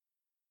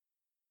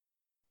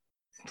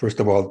First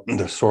of all,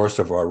 the source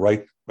of our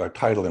right, our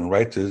title and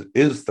rights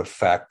is the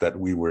fact that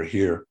we were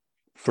here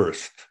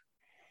first,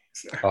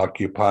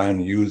 occupying,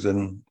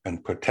 using,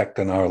 and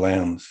protecting our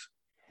lands.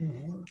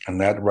 Mm-hmm. And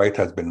that right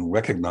has been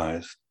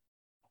recognized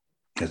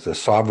as a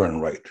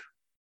sovereign right.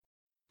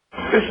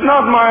 It's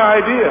not my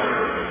idea.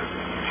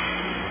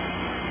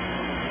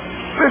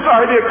 This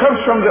idea comes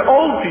from the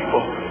old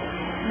people.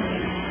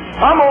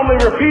 I'm only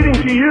repeating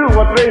to you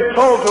what they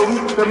told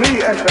to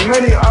me and to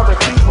many other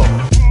people.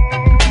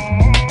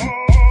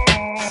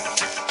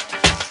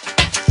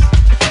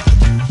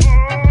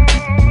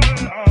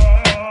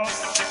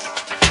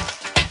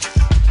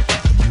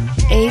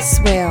 Ace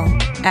Whale,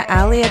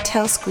 Aalia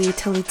Telsqui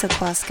Talita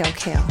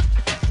Skelkale.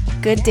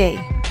 Good day,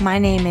 my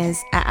name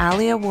is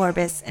Aalia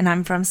Warbis and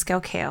I'm from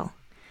Skelkale.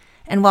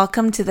 And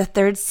welcome to the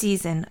third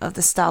season of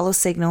the Stalo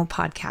Signal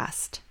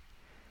podcast.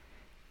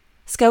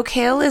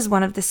 Skelkale is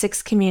one of the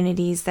 6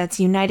 communities that's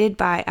united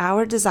by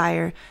our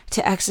desire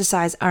to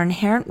exercise our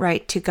inherent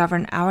right to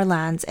govern our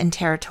lands and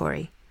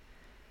territory.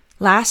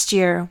 Last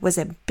year was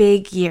a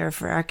big year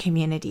for our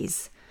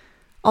communities.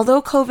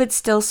 Although COVID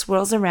still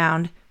swirls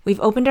around, we've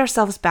opened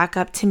ourselves back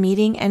up to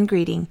meeting and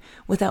greeting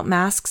without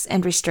masks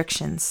and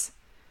restrictions.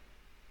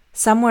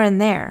 Somewhere in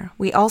there,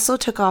 we also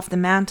took off the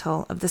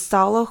mantle of the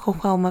Stalo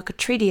Coquelmuk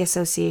Treaty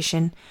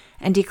Association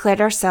and declared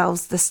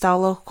ourselves the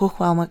Stalo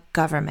Coquelmuk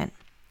government.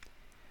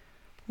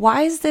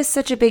 Why is this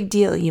such a big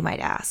deal, you might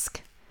ask?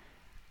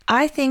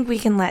 I think we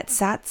can let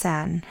Sat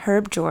San,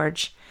 Herb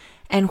George,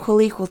 and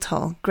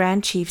Huliquiltul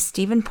Grand Chief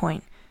Stephen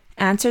Point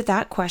answer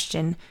that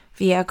question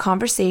via a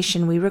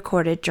conversation we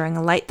recorded during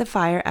a Light the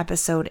Fire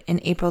episode in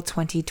April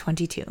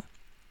 2022.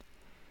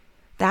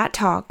 That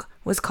talk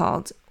was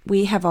called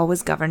We Have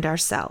Always Governed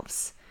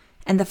Ourselves,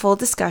 and the full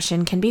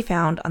discussion can be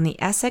found on the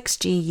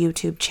SXG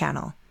YouTube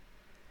channel.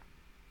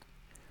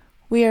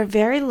 We are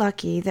very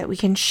lucky that we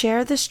can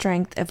share the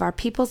strength of our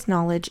people's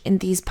knowledge in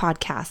these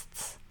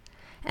podcasts,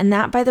 and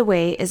that, by the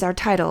way, is our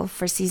title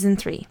for Season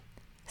 3,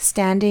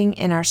 Standing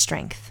in Our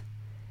Strength.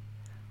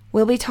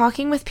 We'll be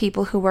talking with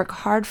people who work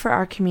hard for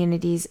our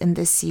communities in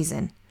this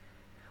season.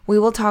 We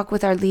will talk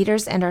with our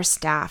leaders and our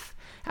staff,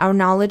 our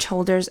knowledge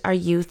holders, our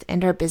youth,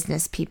 and our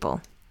business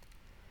people.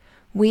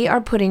 We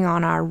are putting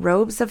on our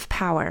robes of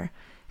power,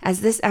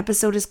 as this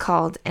episode is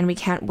called, and we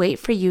can't wait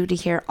for you to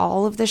hear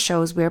all of the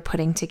shows we're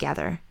putting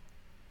together.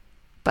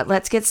 But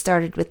let's get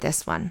started with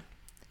this one.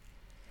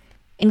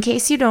 In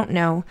case you don't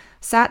know,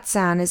 Sat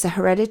San is a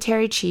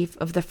hereditary chief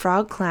of the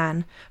Frog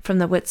Clan from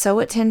the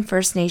Wet'suwet'en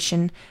First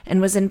Nation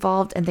and was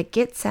involved in the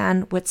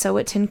Gitxsan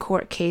Wet'suwet'en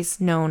court case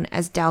known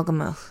as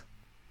Dalgamouth.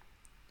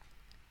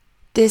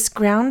 This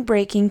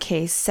groundbreaking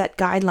case set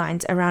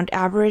guidelines around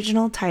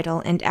Aboriginal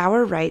title and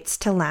our rights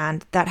to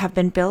land that have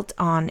been built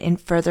on in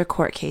further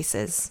court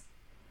cases.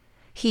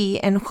 He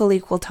and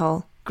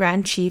Huliquiltul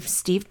Grand Chief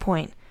Steve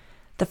Point,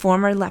 the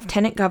former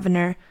Lieutenant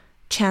Governor,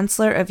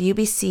 Chancellor of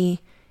UBC,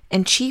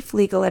 and Chief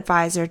Legal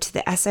Advisor to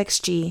the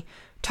SXG,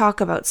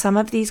 talk about some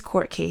of these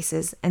court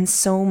cases and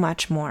so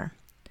much more.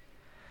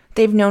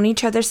 They've known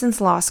each other since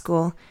law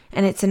school,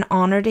 and it's an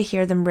honor to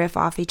hear them riff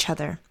off each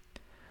other.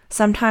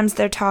 Sometimes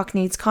their talk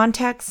needs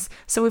context,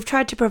 so we've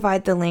tried to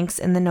provide the links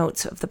in the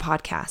notes of the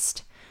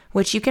podcast,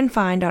 which you can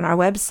find on our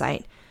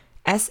website,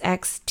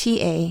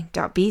 sxta.bc.ca.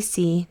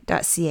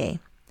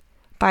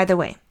 By the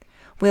way,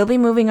 we'll be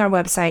moving our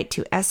website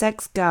to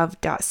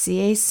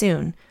sxgov.ca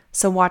soon,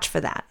 so watch for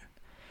that.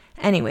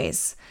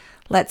 Anyways,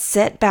 let's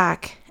sit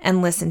back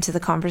and listen to the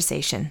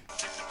conversation.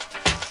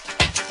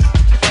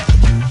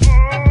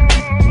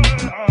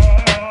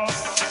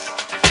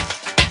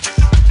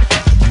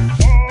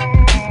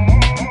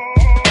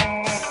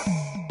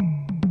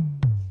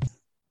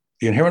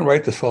 The inherent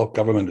right to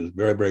self-government is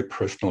very, very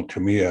personal to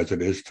me, as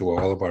it is to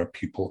all of our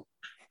people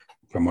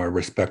from our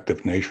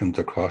respective nations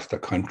across the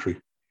country,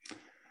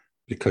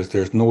 because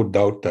there's no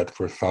doubt that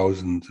for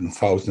thousands and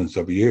thousands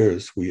of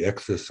years, we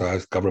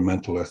exercised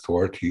governmental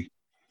authority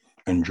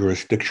and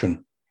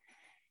jurisdiction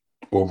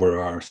over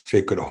our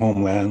sacred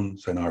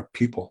homelands and our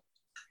people.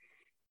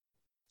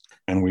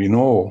 And we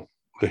know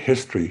the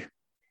history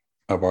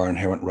of our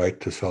inherent right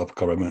to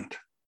self-government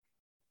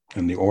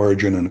and the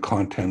origin and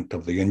content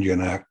of the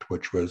Indian Act,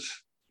 which was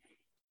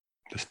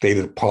the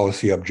stated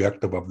policy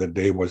objective of the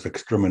day was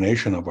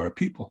extermination of our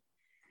people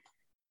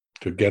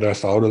to get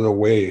us out of the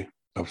way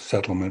of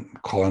settlement,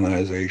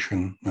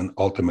 colonization, and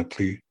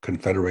ultimately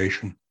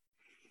confederation.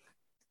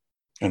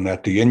 And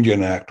that the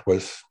Indian Act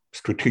was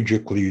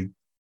strategically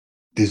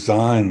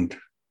designed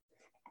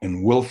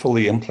and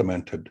willfully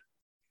implemented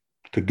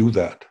to do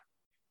that.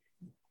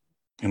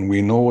 And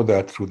we know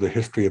that through the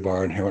history of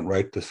our inherent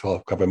right to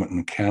self-government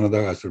in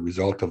Canada as a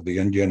result of the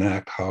Indian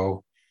Act,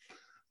 how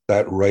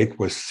that right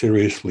was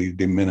seriously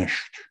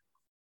diminished,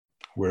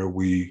 where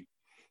we,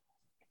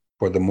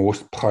 for the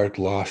most part,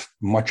 lost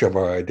much of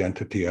our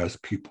identity as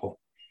people.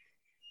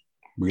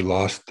 We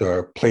lost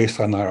our place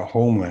on our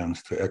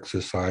homelands to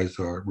exercise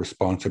our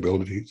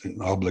responsibilities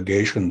and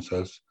obligations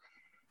as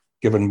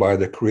given by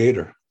the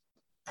Creator.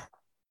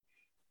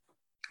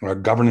 Our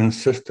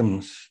governance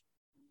systems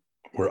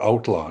were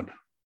outlawed.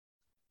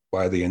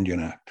 by the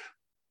Indian Act.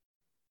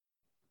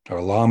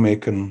 Our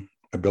lawmaking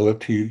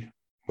ability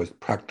was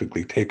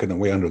practically taken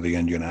away under the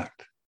Indian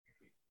Act.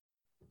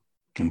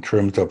 In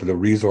terms of the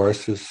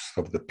resources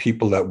of the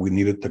people that we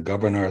needed to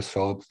govern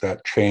ourselves,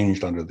 that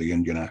changed under the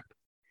Indian Act.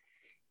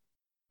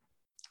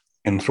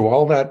 And through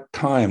all that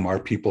time, our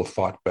people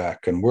fought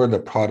back, and we're the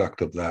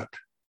product of that.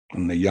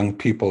 And the young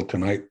people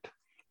tonight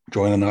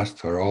joining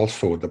us are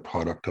also the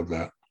product of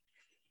that.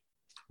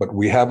 But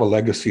we have a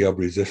legacy of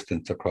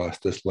resistance across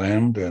this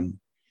land, and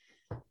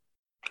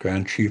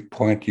Grand Chief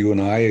Point, you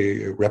and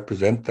I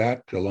represent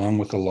that along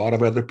with a lot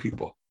of other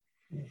people.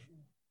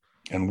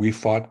 And we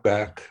fought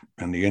back,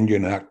 and the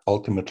Indian Act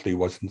ultimately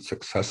wasn't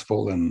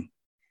successful, and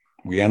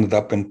we ended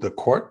up in the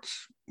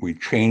courts. We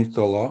changed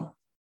the law,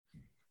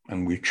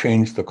 and we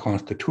changed the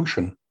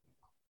Constitution.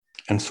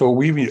 And so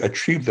we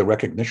achieved the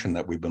recognition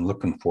that we've been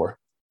looking for.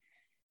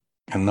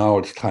 And now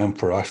it's time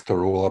for us to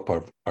roll up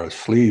our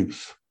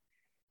sleeves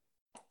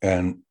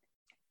and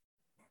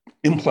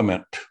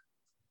implement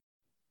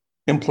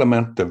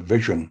the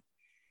vision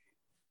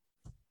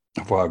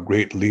of our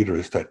great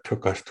leaders that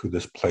took us to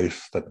this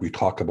place that we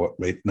talk about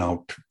right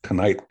now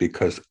tonight,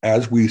 because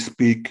as we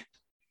speak,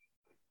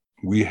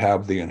 we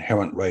have the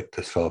inherent right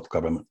to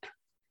self-government.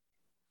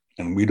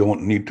 And we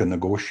don't need to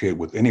negotiate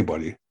with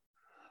anybody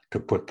to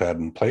put that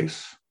in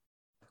place.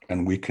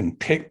 And we can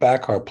take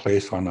back our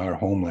place on our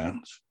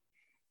homelands.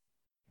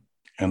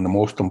 And the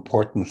most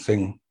important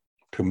thing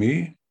to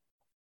me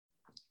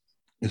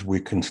is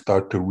we can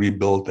start to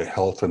rebuild the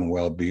health and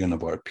well-being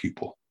of our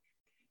people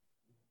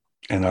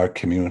and our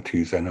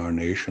communities and our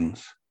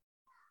nations.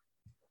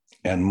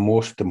 And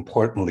most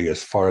importantly,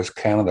 as far as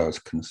Canada is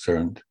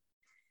concerned,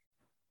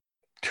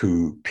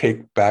 to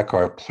take back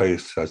our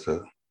place as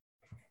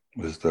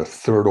the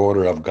third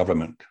order of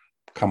government,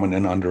 coming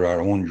in under our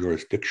own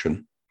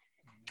jurisdiction,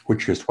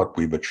 which is what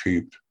we've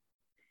achieved.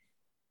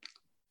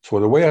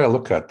 So the way I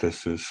look at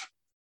this is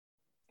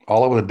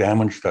all of the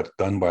damage that's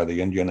done by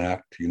the Indian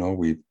Act,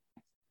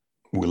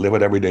 we live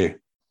it every day.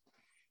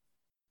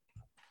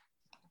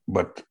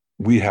 But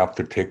we have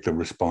to take the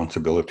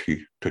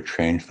responsibility to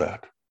change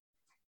that.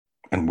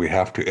 And we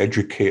have to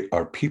educate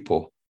our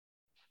people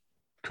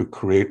to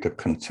create a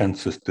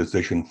consensus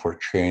decision for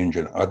change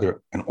in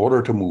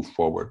order to move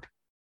forward.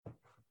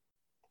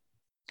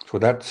 So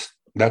that's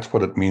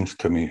what it means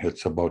to me.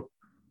 It's about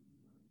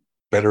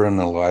bettering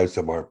the lives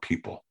of our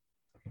people.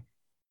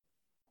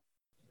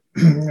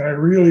 I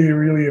really,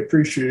 really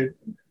appreciate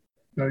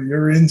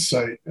your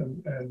insight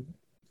and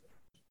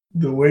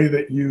the way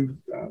that you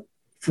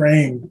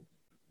framed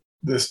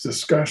this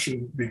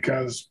discussion,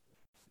 because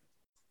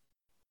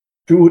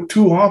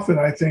too often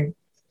I think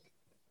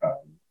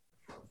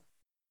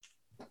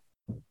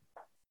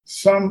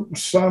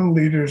some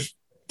leaders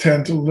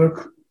tend to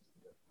look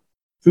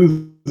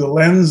through the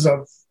lens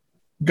of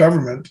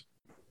government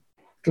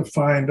to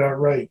find our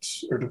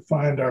rights or to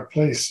find our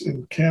place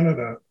in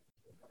Canada.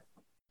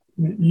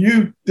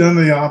 You've done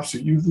the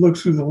opposite. You've looked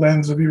through the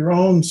lens of your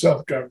own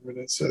self-government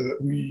and said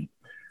that we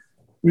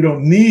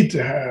don't need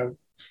to have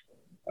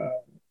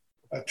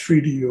a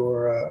treaty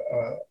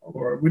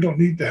or we don't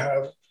need to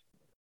have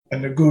a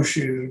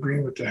negotiated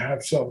agreement to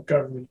have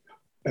self-government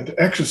and to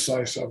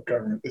exercise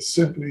self-government. It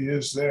simply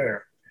is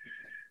there.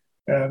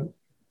 And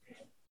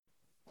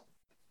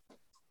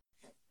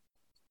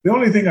the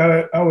only thing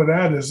I would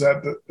add is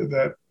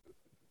that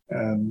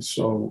and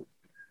so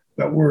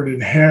that word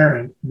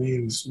inherent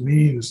means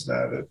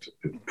that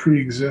it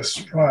pre-exists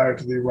prior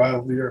to the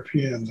arrival of the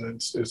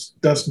Europeans.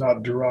 It does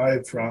not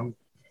derive from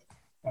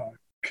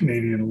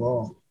Canadian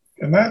law.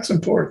 And that's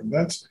important.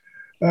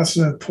 That's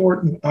an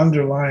important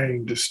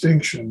underlying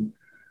distinction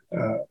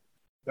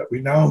that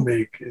we now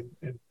make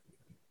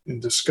in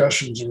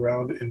discussions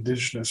around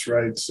Indigenous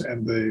rights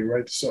and the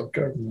right to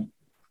self-government.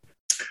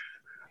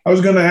 I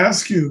was going to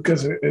ask you,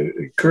 because it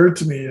occurred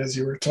to me as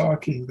you were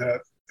talking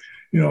that,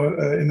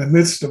 in the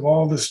midst of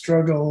all the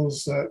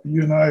struggles that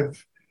you and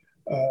I've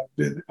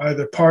been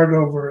either part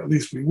of or at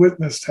least we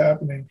witnessed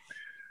happening,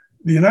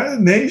 the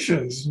United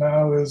Nations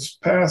now has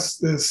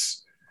passed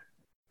this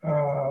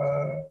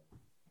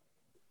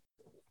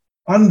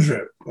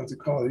UNDRIP, what they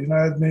call it, the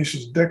United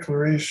Nations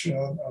Declaration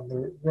on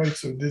the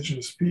Rights of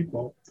Indigenous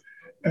People.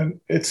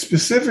 And it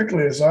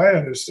specifically, as I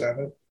understand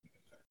it,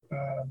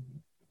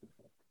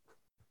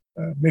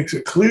 makes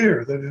it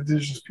clear that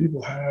Indigenous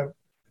people have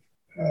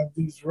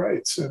these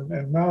rights.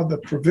 And now the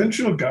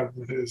provincial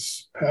government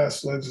has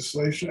passed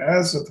legislation,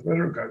 as of the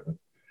federal government,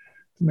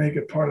 to make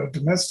it part of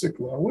domestic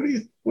law. What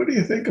do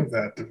you think of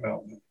that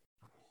development?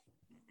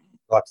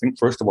 I think,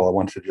 first of all, I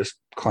want to just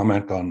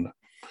comment on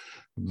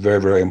very,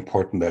 very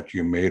important that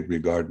you made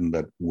regarding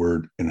that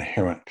word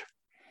inherent.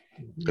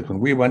 Because when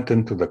we went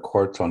into the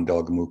courts on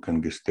Delgamuukw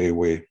and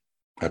Gisdaywa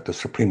at the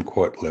Supreme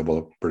Court level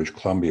of British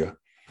Columbia,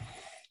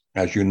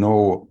 as you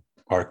know,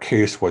 our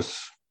case was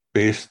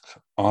based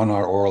on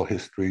our oral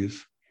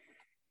histories,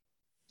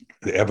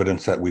 the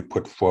evidence that we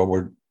put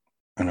forward,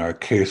 and our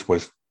case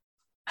was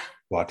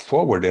brought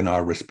forward in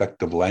our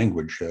respective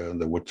language,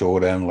 the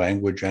Wet'suwet'en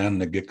language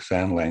and the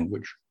Gitxsan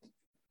language.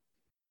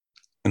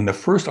 And the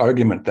first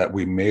argument that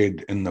we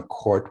made in the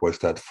court was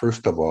that,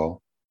 first of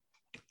all,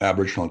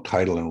 Aboriginal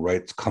title and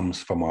rights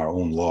comes from our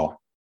own law.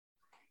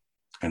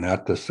 And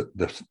at the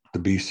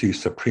BC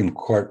Supreme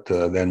Court,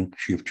 then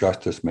Chief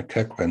Justice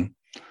McEachran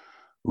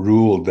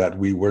ruled that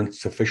we weren't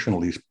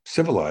sufficiently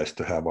civilized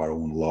to have our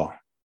own law,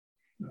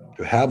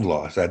 to have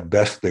laws. At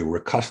best, they were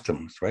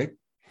customs, right?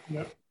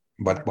 Yep.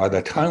 But by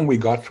the time we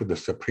got to the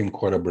Supreme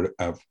Court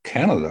of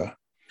Canada,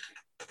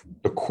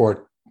 the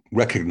court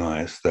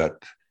recognized that,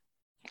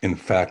 in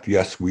fact,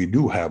 yes, we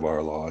do have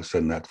our laws,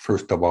 and that,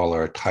 first of all,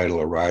 our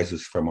title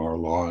arises from our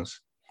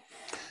laws.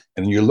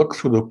 And you look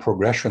through the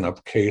progression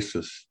of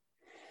cases,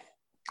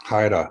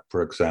 Haida,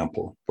 for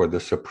example, where the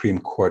Supreme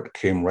Court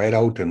came right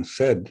out and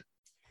said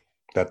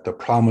that the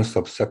promise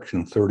of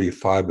Section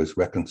 35 is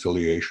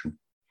reconciliation.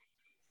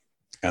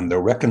 And the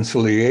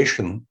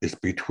reconciliation is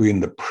between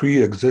the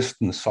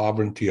pre-existent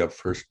sovereignty of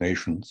First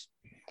Nations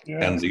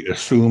and the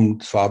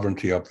assumed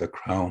sovereignty of the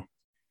Crown.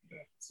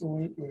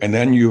 Absolutely. And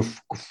then you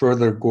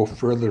go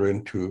further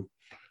into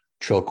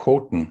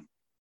Chilcotin.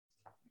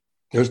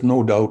 There's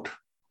no doubt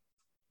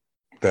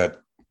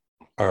that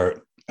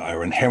our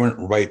inherent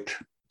right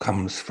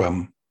comes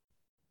from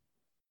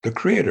the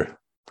Creator,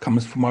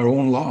 comes from our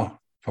own law,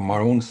 from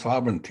our own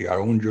sovereignty, our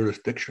own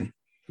jurisdiction.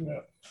 Yeah.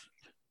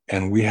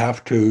 And we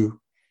have to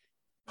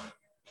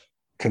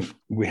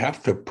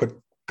put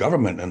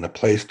government in a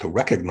place to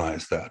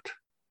recognize that.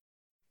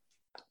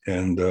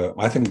 And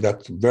I think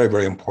that's very,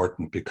 very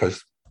important,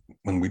 because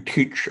when we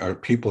teach our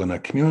people in a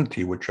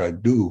community, which I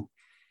do,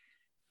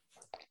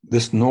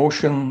 this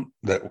notion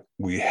that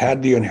we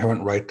had the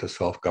inherent right to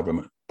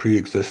self-government,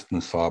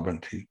 pre-existent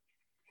sovereignty,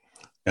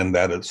 and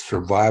that it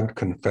survived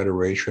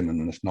Confederation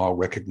and is now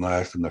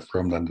recognized and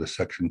affirmed under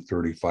Section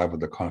 35 of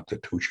the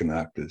Constitution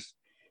Act is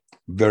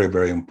very,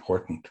 very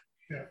important.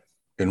 Yeah.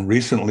 And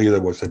recently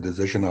there was a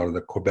decision out of the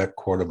Quebec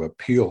Court of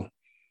Appeal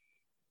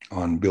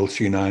on Bill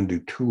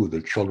C-92,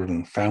 the children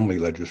and family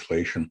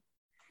legislation.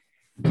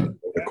 The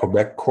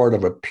Quebec Court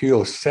of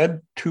Appeal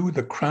said to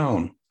the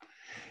Crown,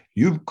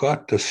 you've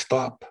got to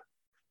stop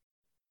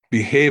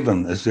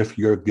behaving as if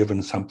you're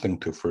giving something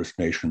to First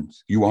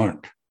Nations. You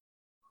aren't.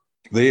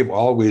 They've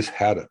always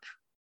had it.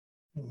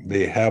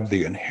 They have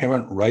the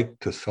inherent right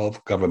to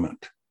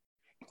self-government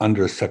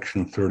under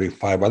Section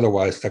 35.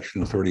 Otherwise,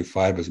 Section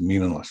 35 is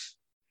meaningless.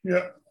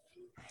 Yeah.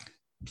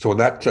 So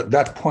that's a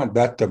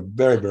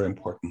very, very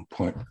important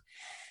point.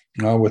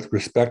 Now, with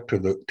respect to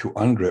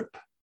UNDRIP,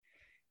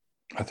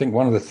 I think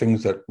one of the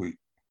things that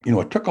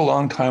it took a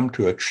long time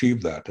to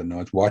achieve that. And I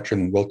was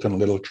watching Wilton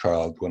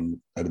Littlechild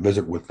at a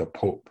visit with the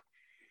Pope,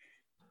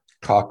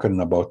 talking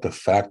about the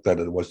fact that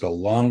it was the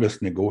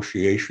longest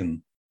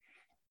negotiation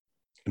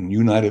in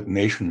United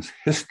Nations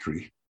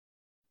history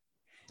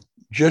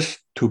just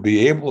to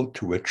be able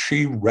to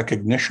achieve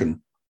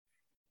recognition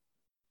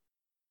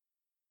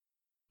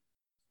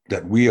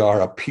that we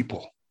are a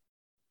people,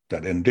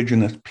 that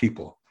Indigenous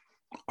people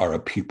are a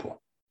people.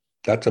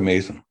 That's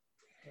amazing.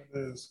 It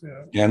is,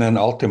 yeah. And then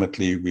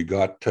ultimately we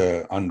got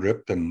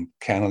UNDRIP, and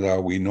Canada,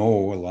 we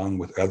know, along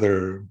with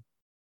other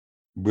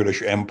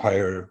British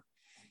Empire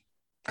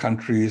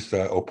countries,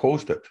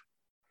 opposed it.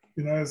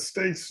 United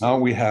States. Now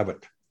we have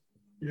it.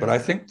 Yeah. But I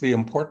think the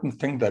important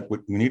thing that we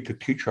need to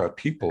teach our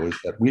people is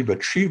that we've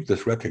achieved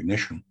this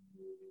recognition.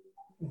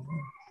 Mhm.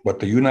 But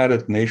the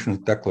United Nations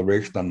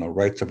Declaration on the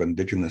Rights of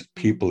Indigenous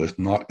People is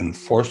not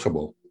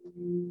enforceable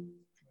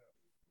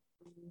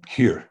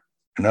here.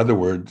 In other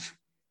words,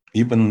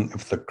 even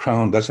if the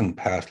Crown doesn't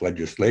pass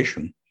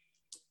legislation,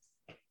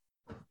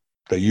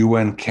 the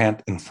UN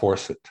can't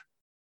enforce it.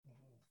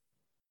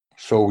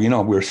 So,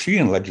 we're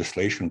seeing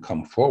legislation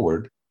come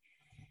forward,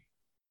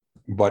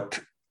 but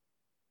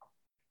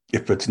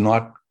if it's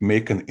not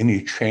making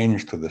any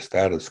change to the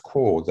status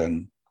quo,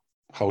 then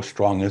how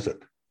strong is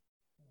it?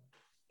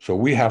 So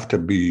we have to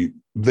be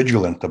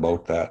vigilant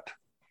about that.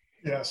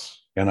 Yes.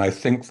 And I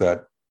think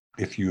that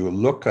if you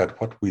look at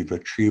what we've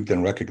achieved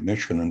in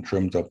recognition in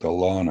terms of the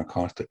law and the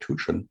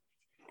Constitution,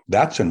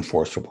 that's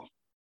enforceable.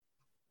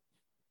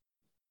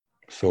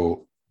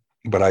 So,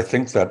 but I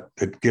think that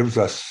it gives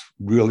us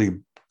really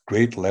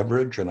great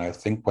leverage. And I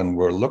think when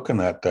we're looking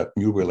at that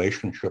new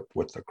relationship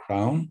with the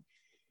Crown,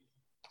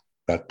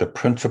 that the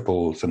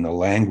principles and the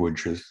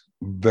language is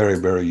very,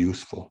 very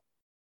useful.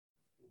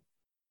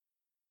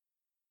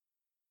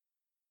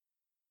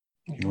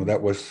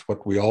 That was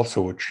what we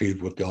also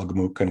achieved with the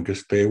Algamuk and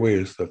Gistewe,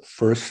 is the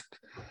first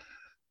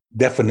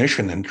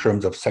definition in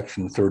terms of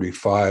Section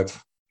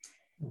 35,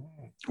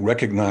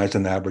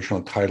 recognizing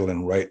Aboriginal title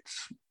and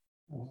rights,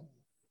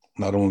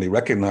 not only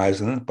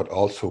recognizing it, but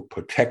also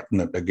protecting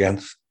it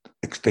against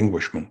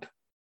extinguishment,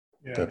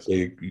 Yes.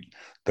 that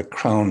the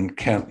Crown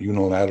can't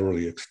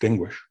unilaterally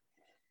extinguish.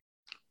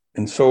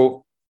 And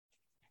so,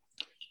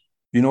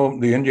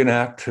 the Indian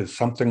Act is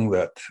something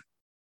that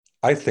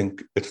I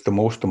think it's the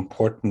most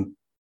important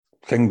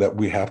thing that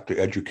we have to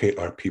educate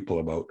our people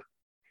about.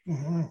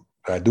 Mm-hmm.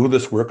 I do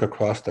this work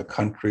across the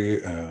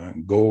country.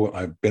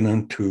 I've been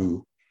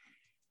into,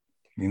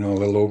 a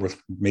little over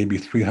maybe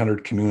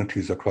 300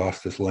 communities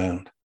across this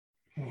land.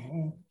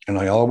 Mm-hmm. And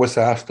I always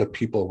ask the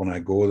people when I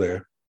go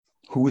there,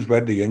 who's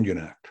read the Indian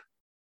Act?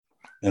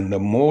 And the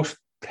most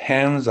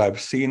hands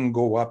I've seen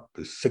go up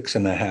is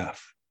 6.5.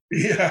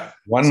 Yeah.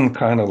 One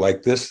kind of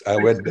like this, I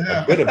read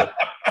a bit of it.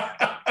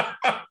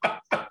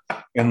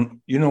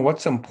 And you know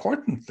what's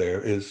important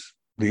there is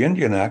the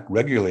Indian Act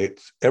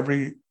regulates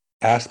every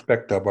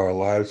aspect of our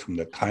lives from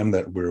the time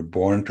that we're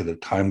born to the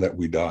time that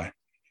we die.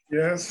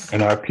 Yes.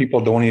 And our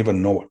people don't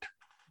even know it.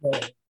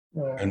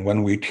 No. And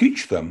when we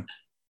teach them,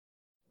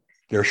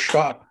 they're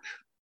shocked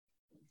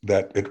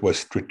that it was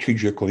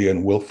strategically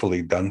and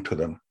willfully done to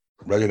them.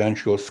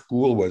 Residential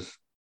school was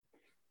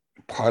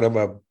part of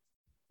a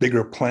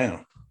bigger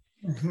plan.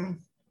 Mm-hmm.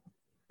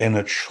 And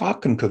it's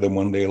shocking to them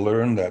when they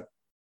learn that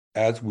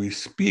as we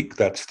speak,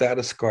 that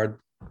status card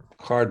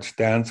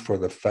stands for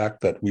the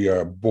fact that we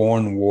are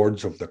born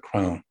wards of the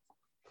crown.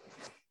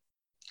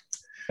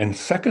 And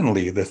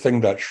secondly, the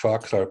thing that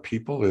shocks our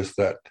people is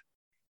that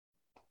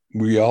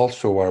we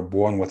also are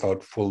born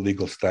without full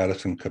legal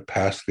status and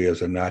capacity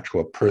as a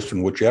natural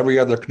person, which every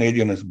other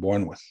Canadian is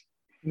born with.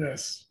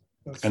 Yes.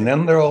 And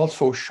then they're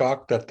also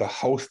shocked that the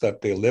house that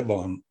they live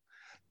on,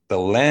 the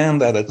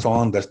land that it's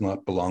on, does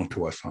not belong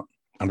to us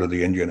under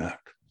the Indian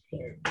Act.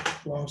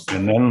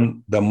 And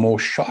then the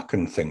most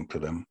shocking thing to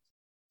them,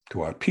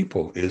 to our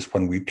people, is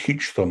when we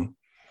teach them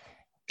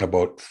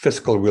about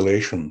fiscal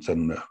relations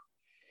and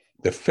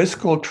the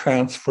fiscal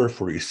transfer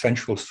for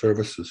essential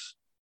services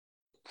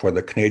for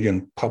the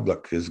Canadian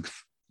public is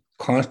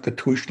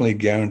constitutionally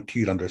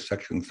guaranteed under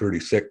Section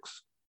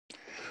 36,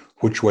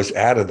 which was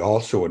added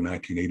also in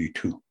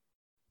 1982.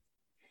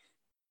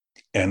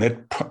 And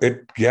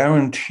it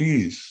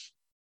guarantees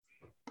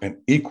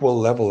an equal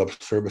level of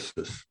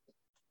services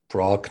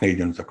for all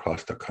Canadians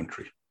across the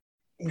country.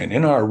 And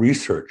in our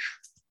research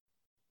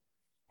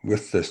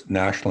with this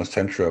National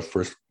Center of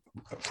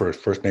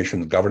First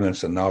Nations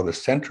Governance and now the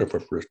Center for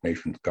First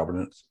Nations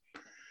Governance,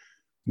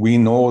 we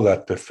know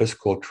that the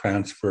fiscal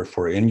transfer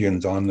for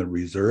Indians on the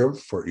reserve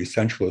for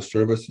essential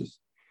services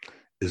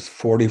is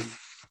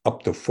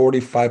up to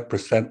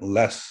 45%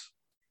 less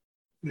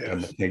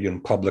than the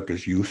Canadian public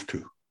is used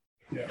to.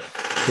 Yeah.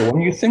 So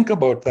when you think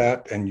about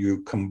that and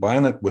you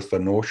combine it with the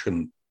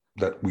notion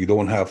that we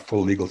don't have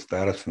full legal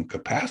status and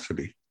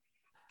capacity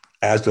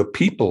as a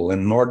people,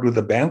 and nor do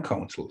the band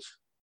councils,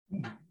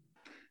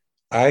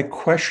 I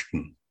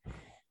question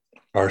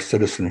our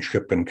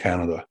citizenship in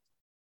Canada.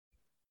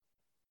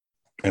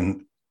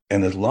 And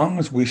as long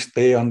as we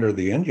stay under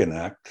the Indian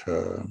Act,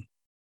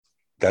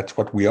 that's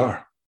what we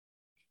are.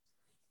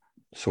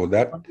 So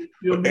that,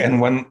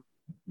 and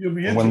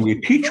when we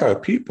teach our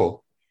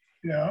people,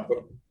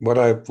 what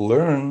I've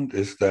learned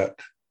is that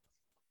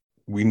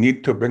we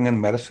need to bring in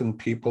medicine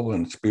people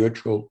and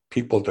spiritual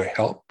people to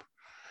help,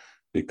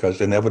 because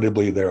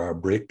inevitably there are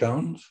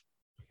breakdowns.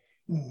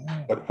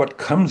 Mm-hmm. But what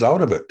comes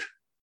out of it,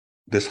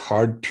 this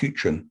hard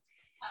teaching,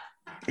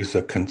 is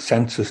a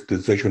consensus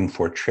decision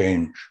for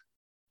change.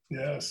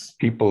 Yes.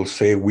 People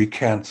say we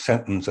can't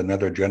sentence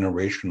another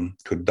generation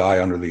to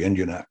die under the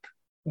Indian Act.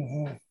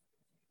 Mm-hmm.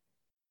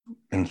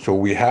 And so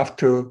we have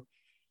to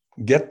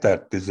get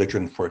that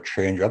decision for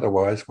change.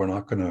 Otherwise, we're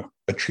not going to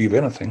achieve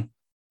anything.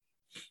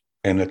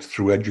 And it's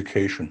through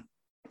education,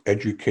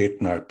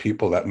 educating our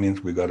people. That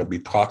means we got to be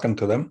talking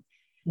to them,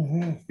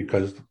 mm-hmm.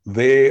 because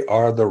they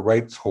are the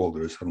rights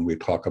holders when we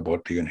talk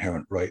about the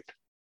inherent right.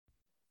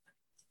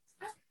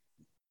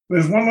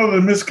 There's one other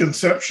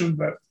misconception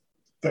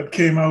that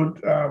came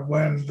out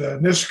when the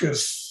Nisga'a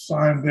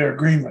signed their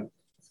agreement.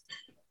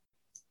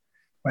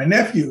 My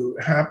nephew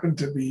happened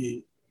to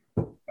be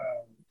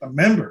a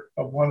member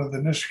of one of the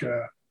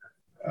Nisga'a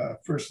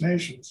First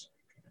Nations,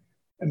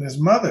 and his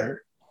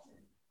mother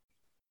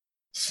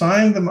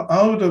signed them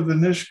out of the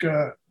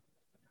Nisga'a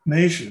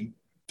Nation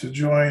to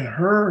join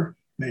her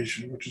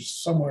nation, which is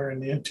somewhere in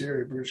the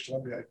interior of British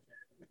Columbia. I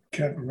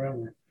can't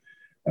remember.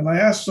 And I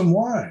asked him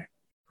why.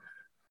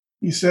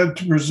 He said,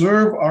 to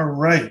preserve our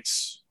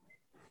rights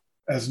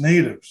as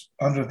natives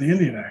under the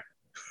Indian Act.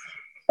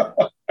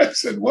 I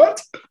said,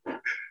 what?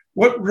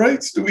 What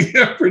rights do we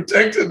have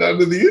protected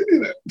under the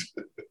Indian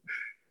Act?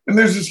 And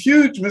there's this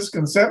huge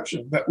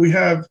misconception that we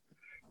have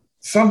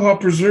somehow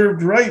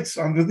preserved rights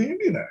under the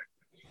Indian Act.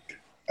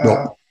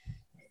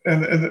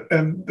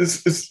 And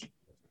this is,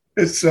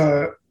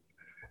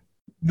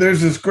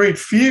 there's this great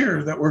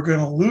fear that we're going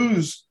to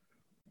lose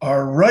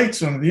our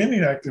rights under the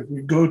Indian Act if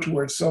we go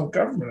towards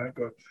self-government. I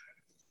go,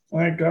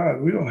 my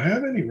God, we don't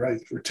have any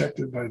rights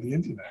protected by the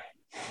Indian Act.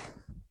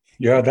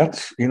 Yeah,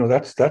 that's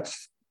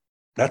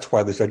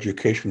why this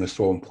education is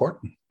so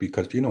important,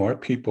 because, our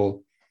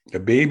people, the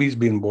babies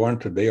being born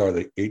today are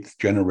the 8th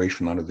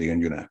generation under the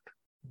Indian Act.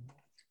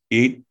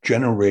 8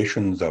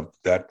 generations of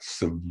that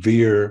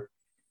severe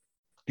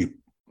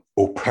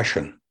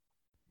oppression,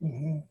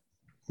 mm-hmm.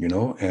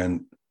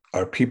 And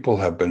our people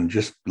have been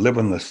just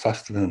living the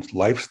sustenance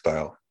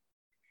lifestyle,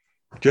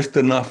 just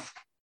enough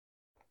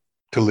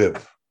to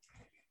live,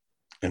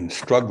 and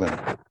struggling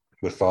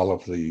with all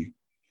of the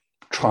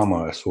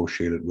trauma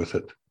associated with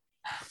it.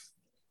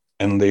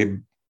 And they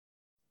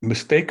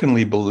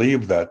mistakenly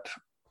believe that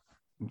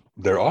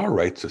there are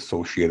rights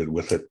associated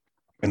with it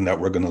and that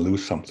we're going to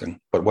lose something.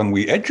 But when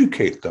we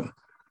educate them,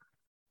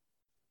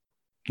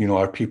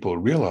 our people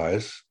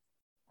realize,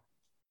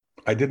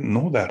 I didn't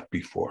know that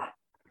before.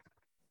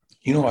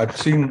 I've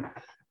seen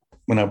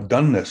when I've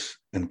done this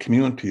in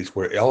communities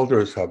where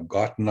elders have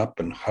gotten up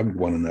and hugged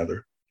one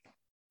another,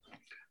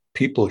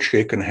 people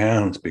shaking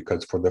hands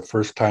because for the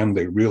first time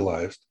they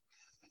realized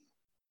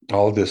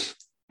all this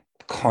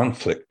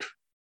conflict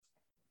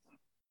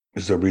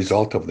is a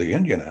result of the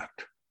Indian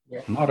Act,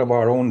 not of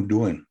our own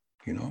doing,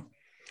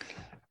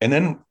 And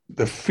then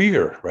the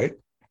fear, right?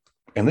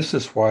 And this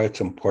is why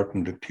it's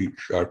important to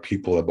teach our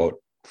people about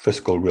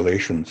fiscal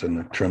relations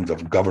in terms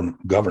of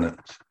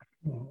governance.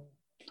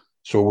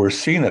 So we're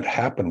seeing it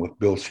happen with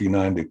Bill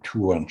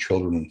C-92 on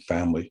children and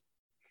family,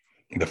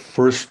 the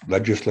first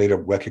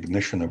legislative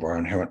recognition of our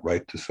inherent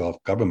right to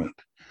self-government.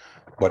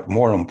 But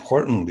more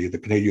importantly, the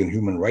Canadian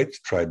Human Rights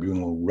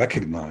Tribunal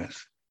recognized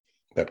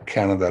that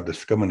Canada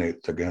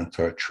discriminates against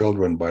our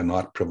children by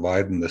not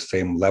providing the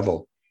same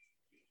level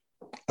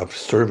of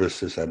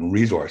services and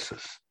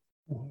resources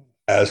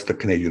as the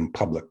Canadian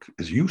public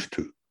is used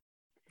to.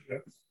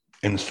 Yes.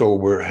 And so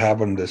we're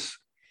having this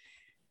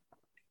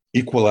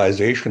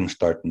equalization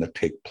starting to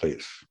take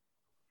place.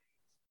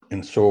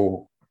 And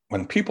so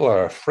when people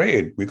are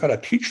afraid, we got to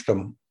teach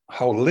them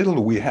how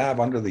little we have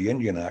under the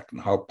Indian Act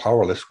and how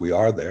powerless we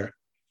are there,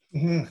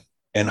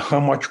 and how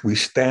much we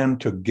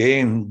stand to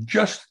gain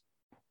just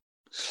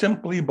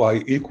simply by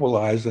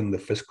equalizing the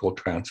fiscal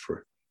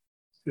transfer.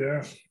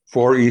 Yeah.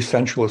 For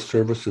essential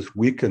services,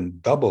 we can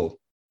double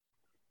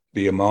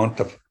the amount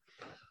of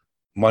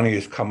money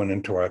is coming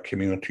into our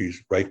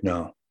communities right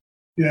now.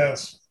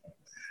 Yes.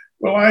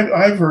 Well,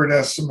 I've heard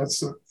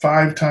estimates of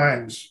 5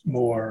 times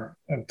more.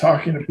 And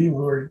talking to people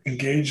who are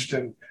engaged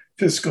in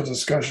fiscal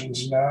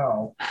discussions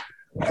now,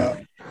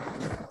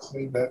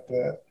 say that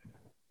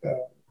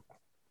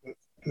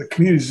the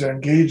communities that are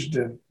engaged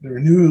in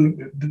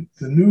the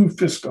new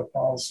fiscal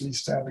policies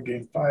stand to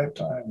gain 5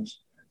 times.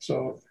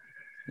 So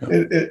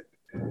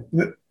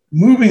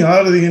moving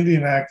out of the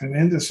Indian Act and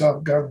into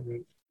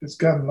self-government, it's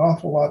got an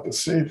awful lot to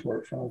say for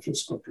it from a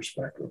fiscal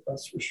perspective,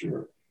 that's for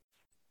sure.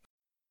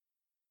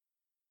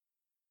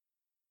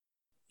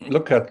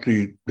 Look at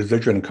the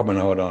decision coming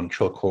out on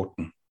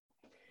Chilcotin.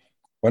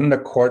 When the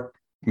court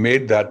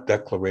made that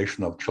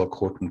declaration of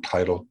Chilcotin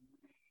title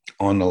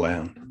on the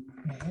land,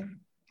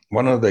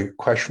 one of the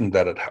questions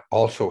that it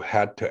also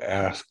had to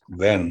ask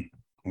then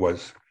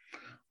was,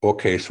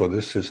 okay, so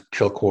this is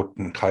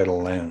Chilcotin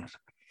title lands.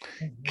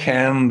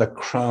 Can the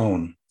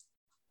Crown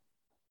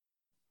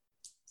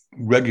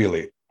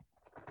regulate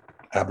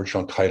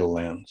Aboriginal title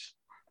lands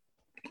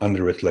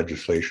under its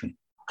legislation?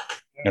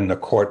 And the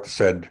court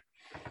said,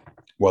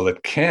 well,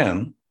 it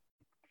can,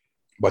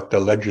 but the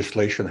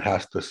legislation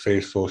has to say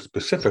so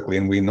specifically.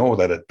 And we know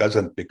that it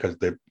doesn't because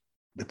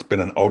it's been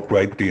an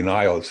outright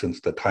denial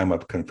since the time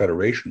of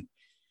Confederation.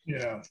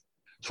 Yeah.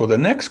 So the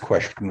next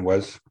question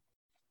was,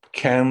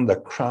 can the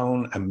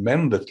Crown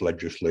amend its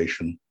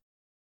legislation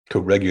to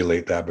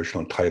regulate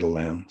Aboriginal title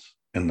lands?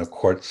 And the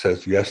court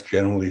says, yes,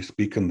 generally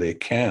speaking, they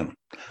can.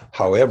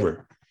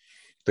 However,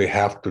 they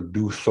have to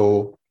do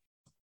so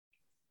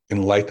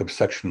in light of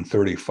Section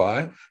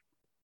 35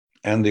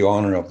 and the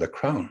honor of the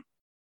Crown.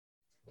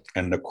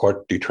 And the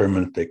court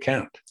determines they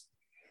can't.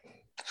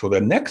 So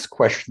the next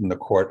question the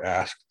court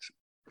asked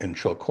in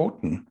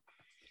Chilcotin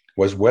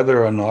was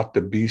whether or not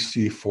the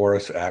BC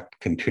Forest Act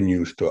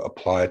continues to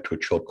apply to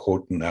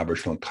Chilcotin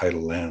Aboriginal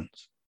title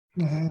lands.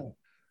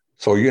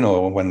 So,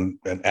 when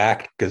an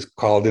act is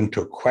called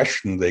into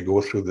question, they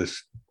go through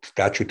this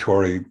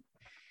statutory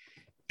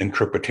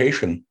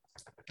interpretation.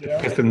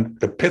 Yeah.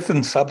 The pith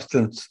and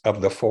substance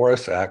of the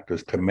Forest Act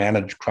is to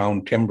manage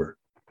Crown timber.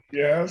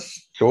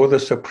 Yes. So the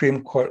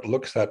Supreme Court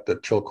looks at the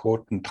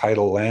Chilcotin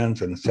title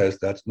lands and says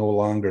that's no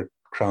longer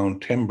Crown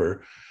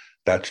timber,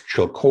 that's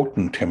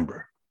Chilcotin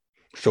timber.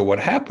 So what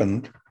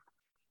happened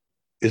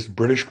is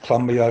British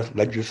Columbia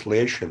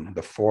legislation,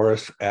 the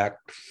Forest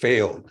Act,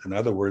 failed. In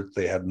other words,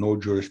 they had no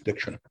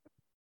jurisdiction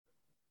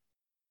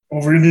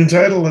over Indian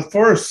title of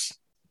forests.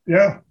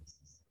 Yeah.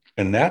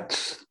 And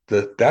that's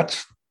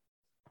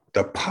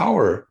the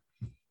power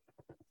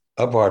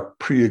of our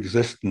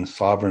pre-existing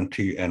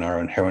sovereignty and our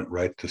inherent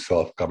right to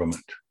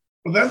self-government.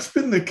 Well, that's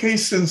been the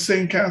case since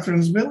St.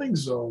 Catharines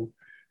Millings, though,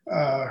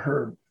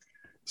 Herb.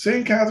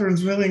 St.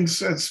 Catharines Millings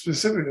said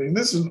specifically, and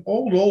this is an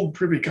old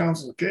Privy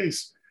Council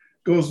case,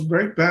 goes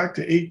right back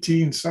to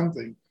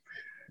 18-something.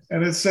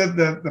 And it said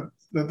that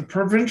the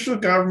provincial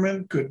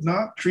government could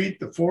not treat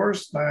the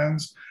forest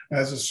lands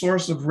as a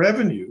source of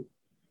revenue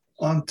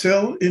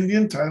until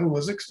Indian title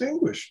was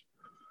extinguished.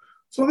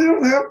 So they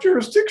don't have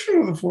jurisdiction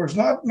of the forest,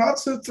 not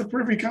since the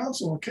Privy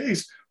Council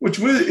case, which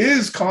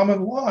is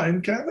common law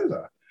in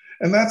Canada.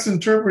 And that's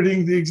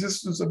interpreting the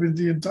existence of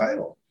Indian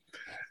title.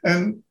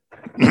 And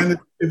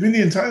if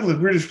Indian title in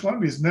British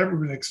Columbia has never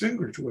been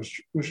extinguished,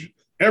 which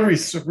every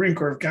Supreme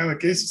Court of Canada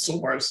case so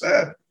far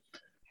said.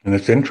 And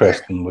it's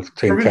interesting with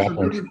St.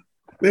 Catharines.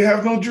 They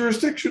have no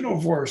jurisdiction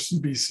over forests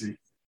in BC.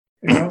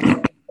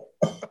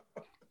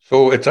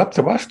 So it's up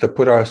to us to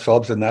put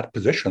ourselves in that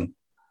position.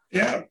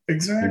 Yeah,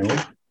 exactly.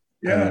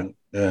 Yeah.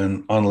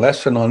 And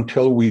unless and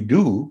until we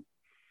do,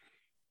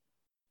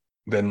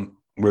 then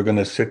we're going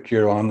to sit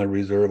here on the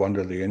reserve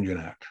under the Indian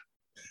Act.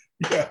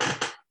 Yeah.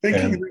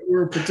 Thinking that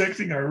we're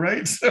protecting our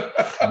rights.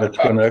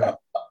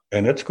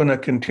 and it's going to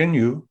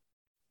continue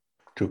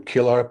to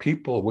kill our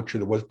people, which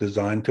it was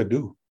designed to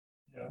do.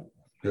 Yeah.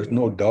 There's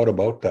no doubt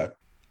about that.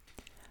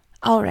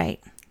 All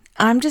right.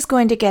 I'm just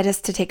going to get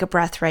us to take a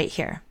breath right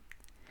here.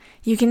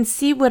 You can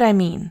see what I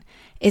mean.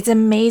 It's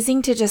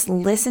amazing to just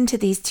listen to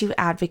these two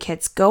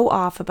advocates go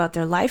off about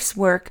their life's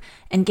work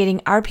and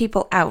getting our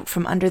people out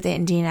from under the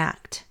Indian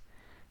Act.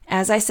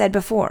 As I said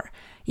before,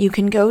 you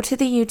can go to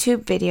the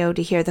YouTube video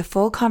to hear the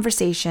full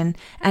conversation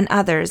and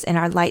others in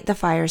our Light the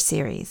Fire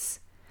series.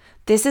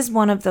 This is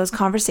one of those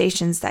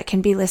conversations that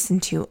can be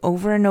listened to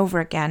over and over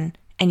again,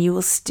 and you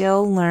will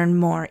still learn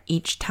more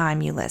each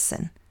time you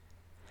listen.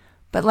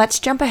 But let's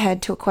jump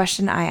ahead to a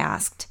question I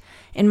asked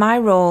in my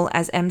role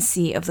as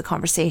MC of the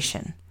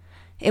conversation.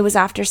 It was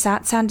after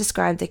Satsan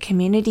described the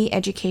community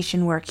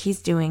education work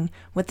he's doing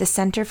with the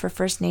Center for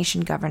First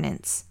Nation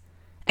Governance.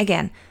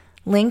 Again,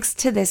 links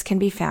to this can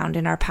be found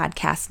in our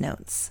podcast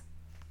notes.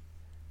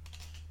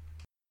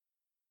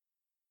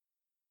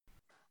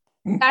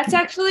 That's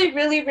actually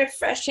really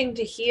refreshing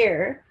to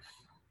hear,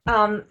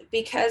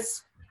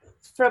 because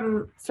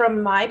from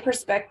my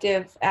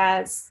perspective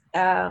as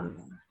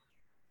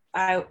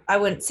I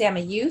wouldn't say I'm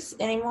a youth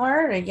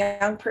anymore, a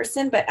young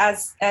person, but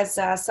as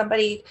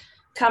somebody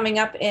coming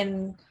up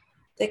in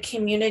the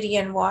community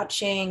and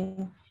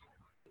watching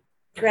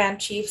Grand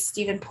Chief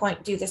Stephen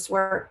Point do this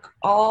work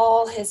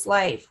all his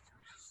life,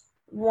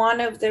 one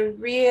of the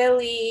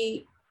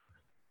really,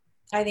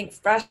 I think,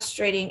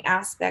 frustrating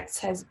aspects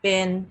has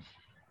been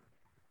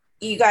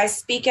you guys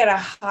speak at a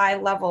high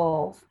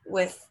level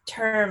with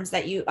terms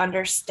that you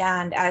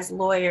understand as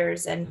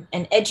lawyers and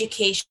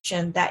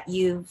education that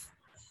you've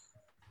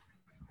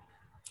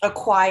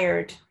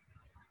acquired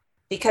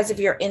because of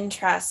your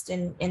interest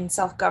in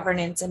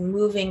self-governance and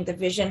moving the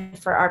vision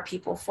for our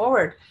people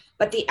forward.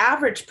 But the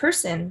average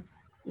person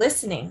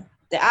listening,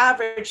 the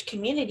average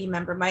community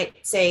member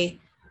might say,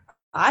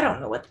 I don't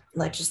know what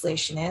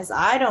legislation is.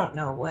 I don't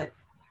know what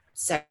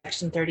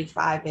Section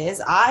 35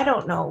 is. I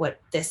don't know what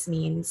this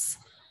means.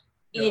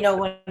 You know,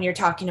 when you're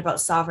talking about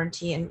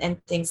sovereignty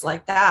and things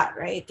like that,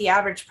 right? The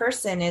average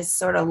person is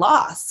sort of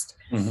lost.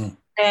 Mm-hmm.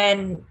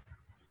 And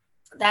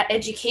that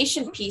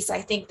education piece,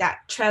 I think that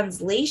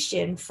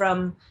translation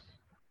from,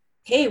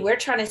 hey, we're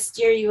trying to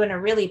steer you in a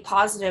really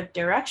positive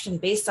direction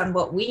based on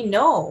what we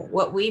know,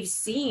 what we've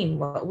seen,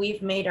 what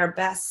we've made our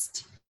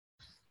best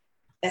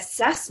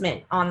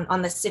assessment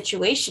on the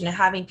situation, and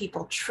having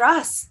people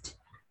trust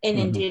in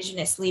mm-hmm.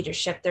 Indigenous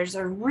leadership. There's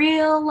a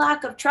real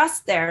lack of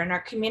trust there in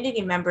our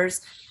community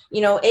members.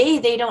 You know, A,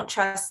 they don't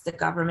trust the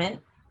government.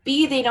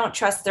 B, they don't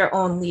trust their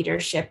own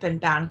leadership and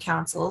band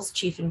councils,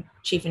 chief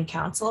and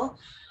council.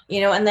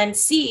 You know, and then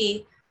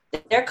C,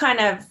 they're kind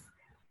of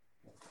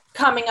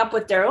coming up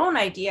with their own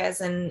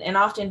ideas, and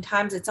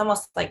oftentimes it's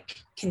almost like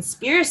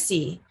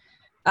conspiracy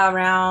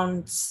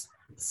around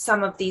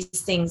some of these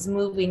things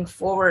moving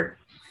forward.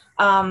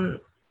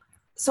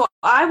 So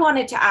I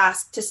wanted to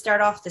ask, to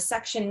start off the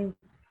section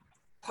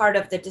part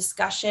of the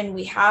discussion,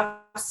 we have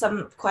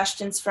some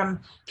questions from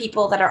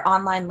people that are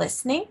online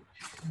listening.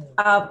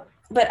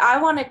 But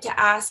I wanted to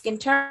ask, in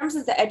terms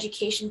of the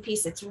education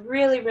piece, it's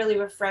really, really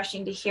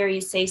refreshing to hear you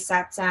say,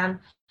 Satsan,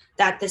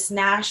 that this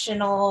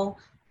national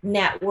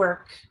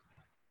network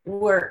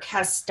work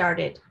has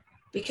started.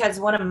 Because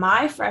one of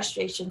my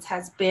frustrations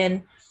has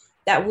been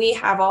that we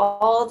have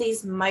all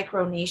these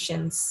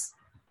micronations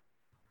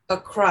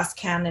across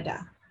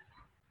Canada.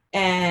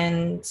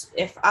 And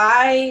if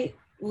I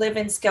live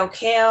in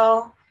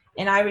Skelkale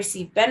and I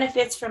receive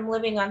benefits from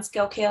living on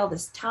Skelkale,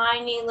 this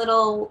tiny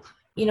little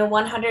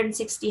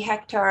 160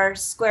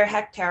 square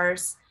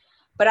hectares,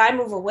 but I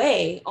move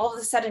away, all of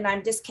a sudden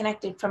I'm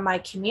disconnected from my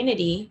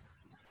community.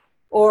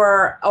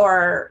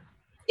 Or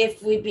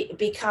if we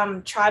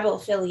become tribal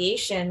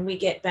affiliation, we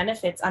get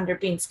benefits under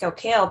being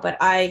Skelkale, but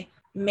I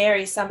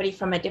marry somebody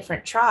from a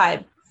different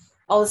tribe.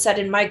 All of a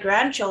sudden my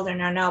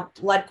grandchildren are now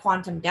blood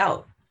quantumed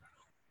out.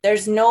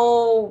 There's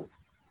no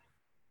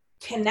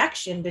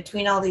connection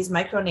between all these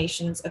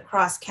micronations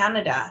across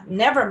Canada,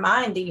 never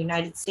mind the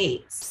United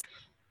States.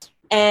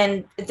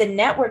 And the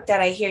network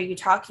that I hear you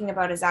talking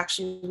about is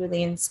actually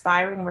really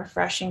inspiring,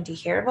 refreshing to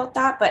hear about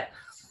that. But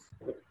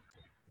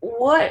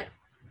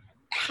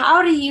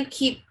how do you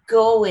keep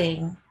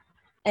going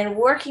and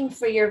working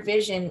for your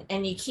vision,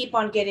 and you keep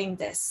on getting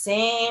the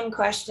same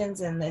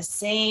questions and the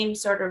same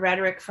sort of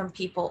rhetoric from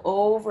people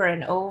over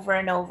and over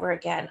and over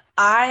again?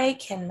 I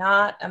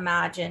cannot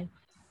imagine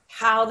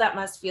how that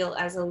must feel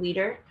as a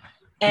leader,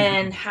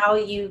 and how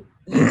you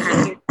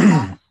keep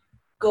yourself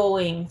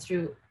going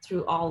through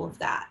all of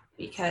that.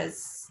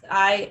 Because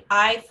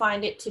I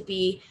find it to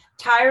be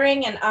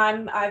tiring, and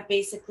I've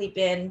basically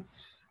been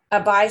a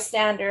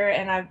bystander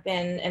and I've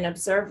been an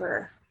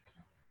observer.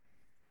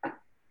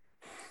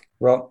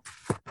 Well,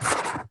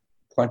 the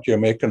point you're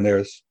making there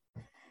is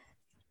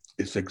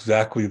is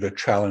exactly the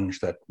challenge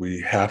that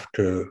we have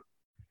to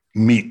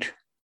meet.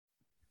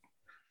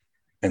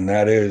 And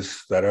that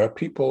is that our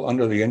people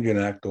under the Indian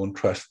Act don't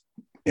trust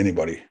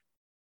anybody.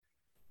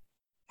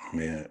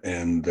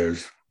 And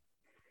if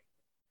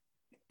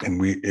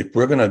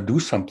we're going to do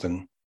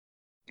something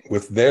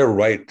with their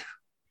right,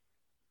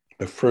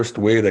 the first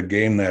way to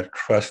gain that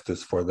trust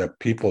is for the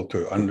people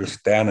to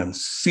understand and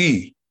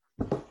see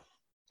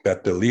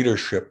that the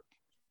leadership,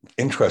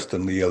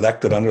 interestingly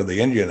elected under the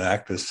Indian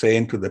Act, is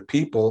saying to the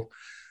people,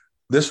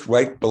 this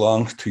right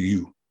belongs to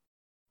you.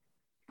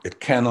 It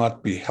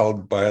cannot be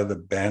held by the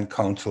Band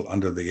Council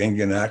under the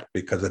Indian Act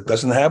because it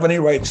doesn't have any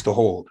rights to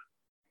hold,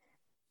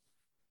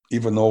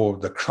 even though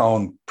the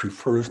Crown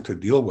prefers to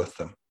deal with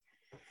them.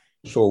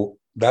 So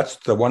that's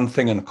the one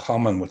thing in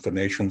common with the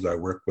nations I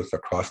work with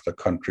across the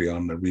country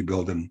on the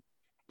rebuilding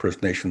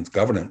First Nations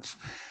governance,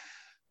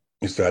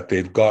 is that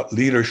they've got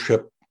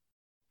leadership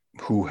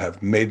who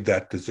have made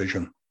that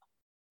decision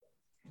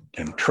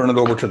and turn it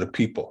over to the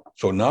people.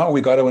 So now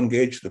we got to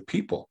engage the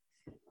people.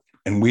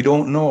 And we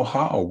don't know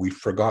how. We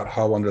forgot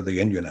how under the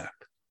Indian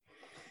Act.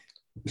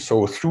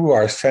 So through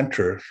our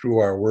center, through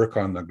our work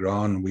on the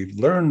ground, we've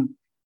learned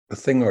a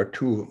thing or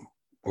two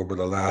over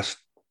the last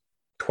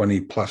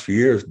 20 plus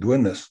years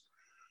doing this.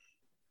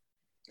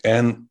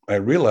 And I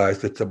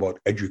realized it's about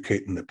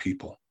educating the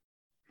people.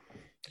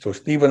 So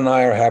Steve and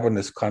I are having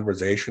this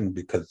conversation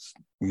because,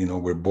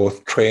 we're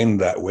both trained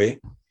that way.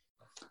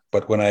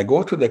 But when I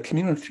go to the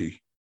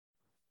community,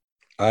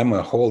 I'm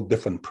a whole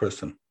different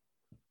person.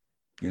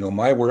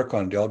 My work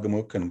on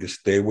Delgamuukw and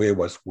Gisdaywa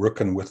was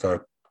working with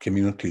our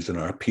communities and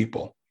our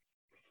people.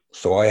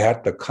 So I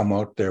had to come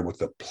out there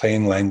with a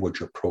plain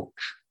language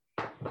approach.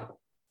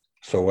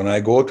 So when I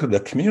go to the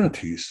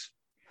communities,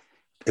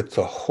 it's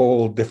a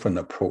whole different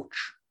approach.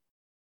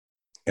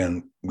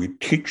 And we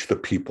teach the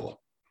people.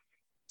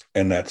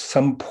 And at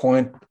some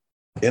point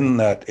in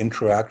that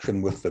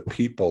interaction with the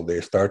people,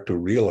 they start to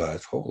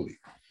realize, holy,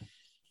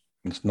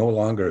 it's no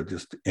longer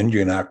just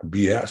Indian Act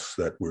BS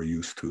that we're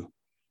used to.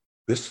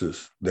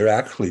 They're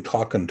actually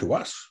talking to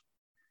us.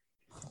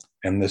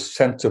 And this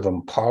sense of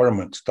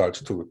empowerment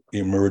starts to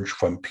emerge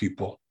from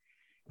people.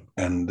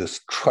 And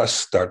this trust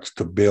starts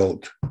to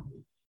build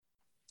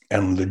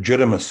and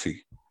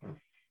legitimacy.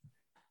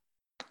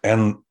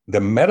 And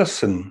the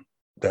medicine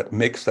that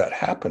makes that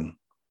happen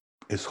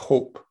is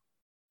hope.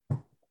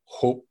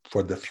 Hope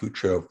for the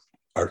future of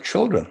our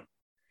children.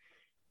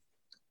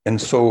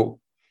 And so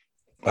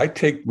I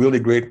take really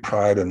great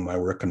pride in my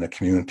work in the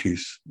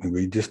communities.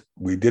 We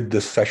did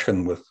this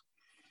session with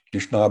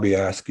Anishinaabe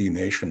Aski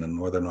Nation in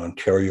Northern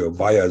Ontario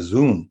via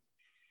Zoom,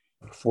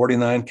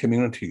 49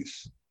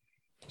 communities,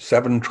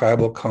 7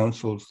 tribal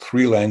councils,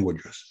 3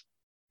 languages.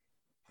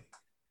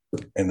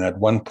 And at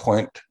one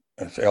point,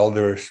 as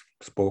elders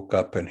spoke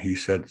up and he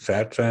said,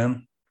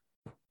 Satsan,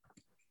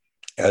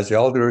 as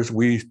elders,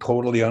 we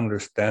totally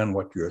understand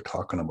what you're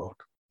talking about.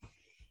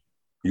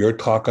 You're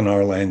talking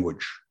our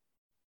language.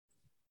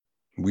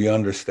 We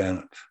understand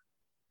it.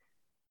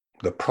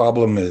 The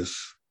problem is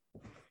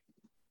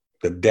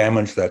the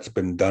damage that's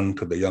been done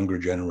to the younger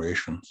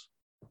generations.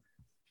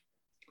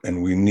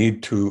 And we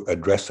need to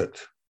address it.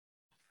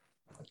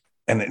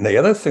 And the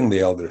other thing the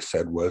elder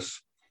said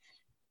was,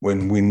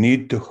 when we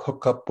need to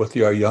hook up with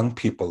your young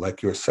people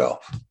like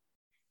yourself,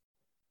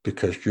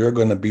 because you're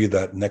going to be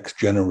that next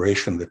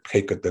generation that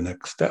take it the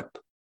next step.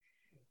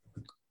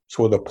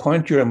 So the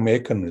point you're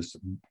making is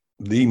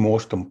the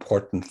most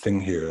important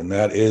thing here, and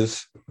that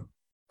is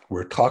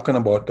we're talking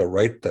about the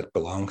right that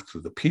belongs to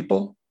the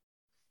people,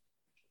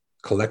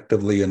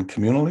 collectively and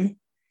communally.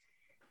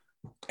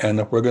 And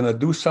if we're going to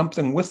do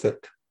something with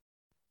it,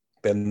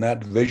 then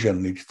that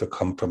vision needs to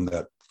come from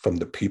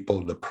the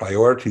people. The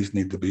priorities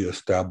need to be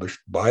established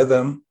by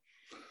them.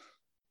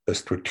 The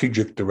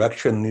strategic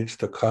direction needs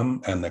to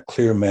come and a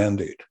clear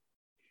mandate.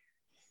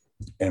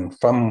 And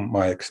from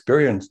my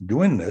experience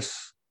doing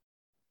this,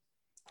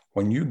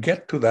 when you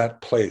get to that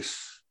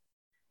place,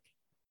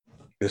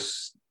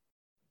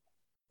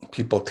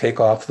 people take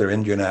off their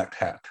Indian Act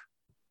hat.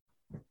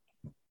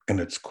 And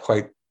it's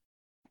quite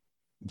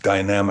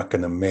dynamic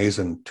and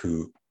amazing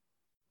to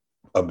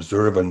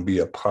observe and be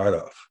a part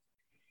of.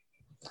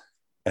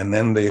 And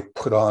then they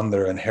put on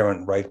their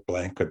inherent right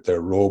blanket,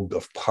 their robe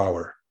of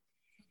power.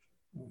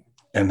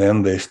 And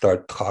then they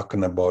start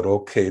talking about,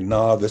 okay,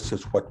 now this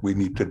is what we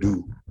need to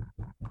do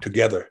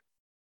together.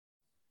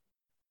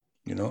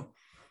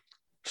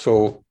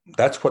 So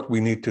that's what we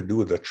need to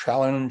do. The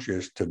challenge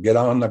is to get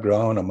on the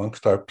ground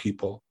amongst our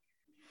people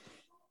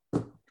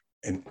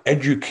and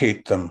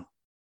educate them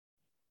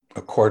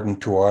according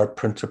to our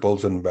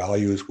principles and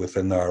values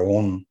within our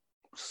own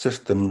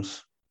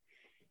systems,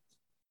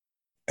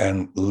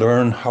 and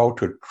learn how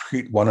to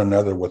treat one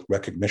another with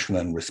recognition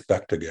and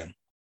respect again.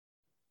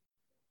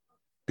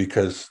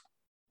 Because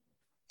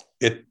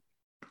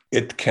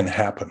it can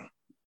happen.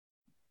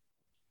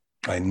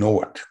 I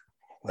know it.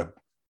 I've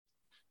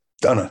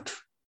done it.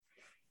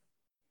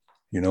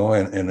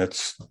 And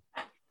it's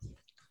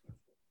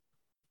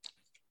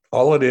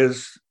all it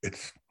is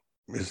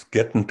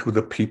getting to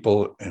the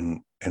people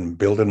and and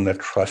building the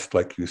trust,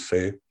 like you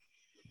say,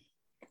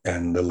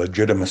 and the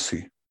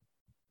legitimacy.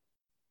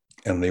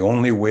 And the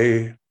only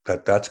way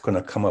that that's going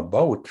to come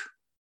about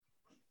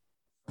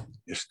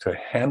is to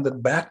hand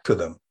it back to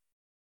them,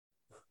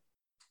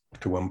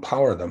 to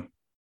empower them.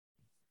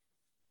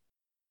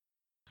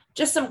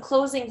 Just some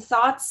closing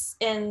thoughts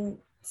and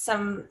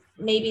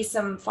maybe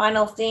some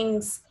final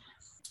things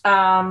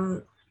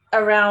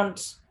around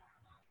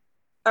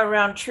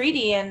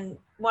treaty. And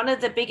one of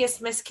the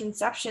biggest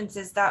misconceptions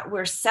is that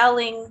we're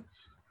selling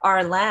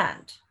our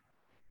land.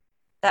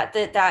 That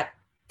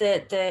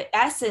the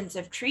essence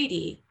of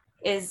treaty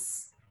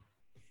is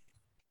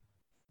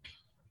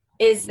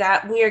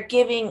that we are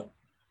giving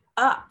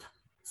up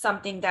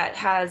something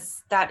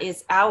that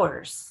is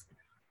ours.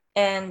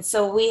 And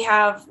so we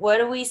have, what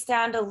do we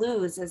stand to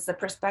lose, is the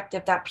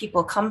perspective that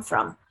people come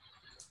from,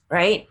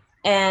 right?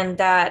 And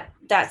that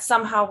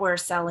somehow we're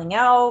selling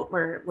out,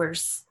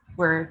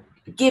 we're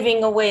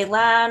giving away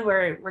land,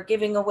 we're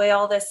giving away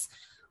all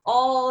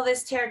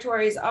this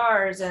territory is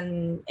ours,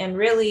 and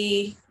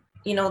really,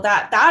 you know,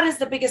 that is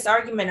the biggest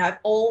argument I've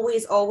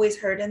always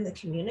heard in the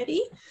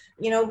community,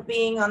 you know,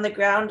 being on the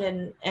ground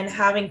and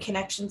having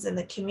connections in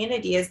the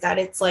community, is that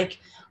it's like,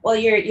 well,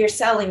 you're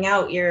selling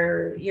out,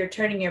 you're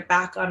turning your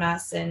back on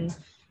us, and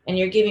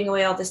you're giving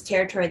away all this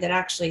territory that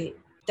actually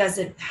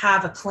doesn't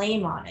have a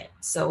claim on it.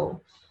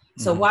 So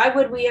why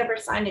would we ever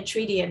sign a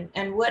treaty?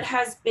 And what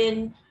has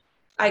been,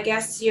 I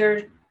guess,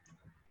 your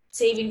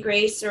saving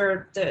grace,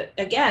 or the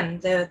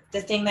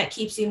thing that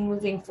keeps you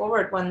moving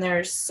forward when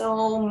there's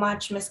so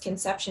much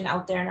misconception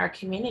out there in our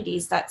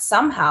communities that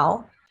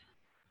somehow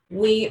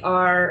we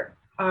are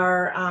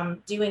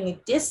doing a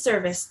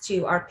disservice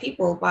to our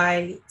people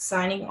by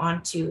signing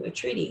on to a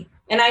treaty?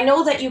 And I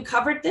know that you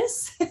covered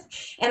this,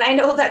 and I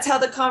know that's how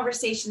the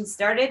conversation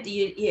started.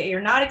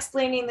 You're not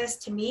explaining this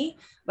to me,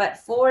 but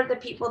for the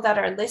people that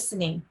are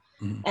listening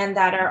and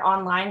that are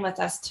online with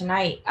us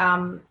tonight,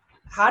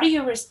 how do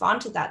you respond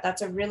to that?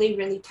 That's a really,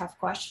 really tough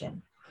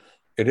question.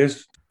 It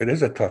is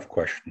a tough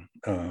question.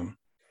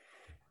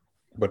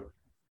 But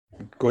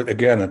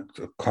again, it's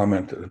a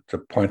comment, it's a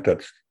point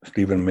that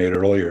Stephen made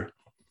earlier.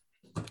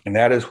 And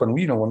that is when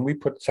we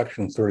put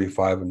Section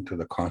 35 into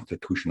the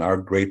Constitution, our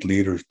great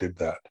leaders did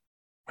that.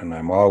 And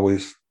I'm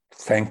always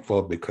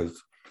thankful,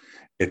 because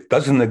it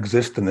doesn't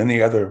exist in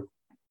any other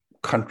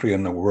country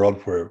in the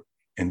world where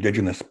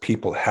Indigenous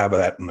people have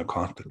that in the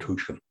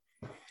Constitution.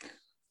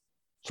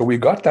 So we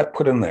got that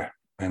put in there,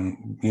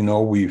 and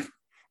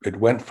it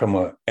went from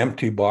an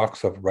empty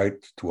box of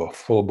rights to a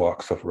full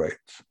box of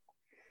rights.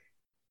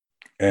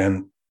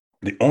 And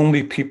the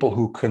only people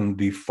who can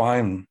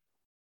define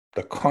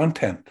the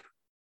content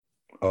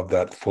of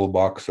that full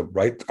box of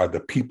rights are the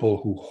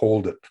people who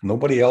hold it.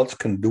 Nobody else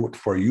can do it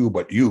for you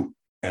but you,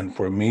 and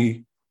for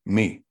me,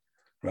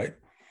 right?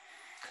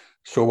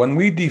 So when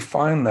we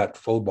define that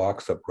full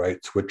box of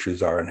rights, which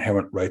is our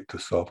inherent right to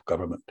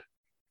self-government,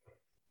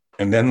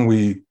 and then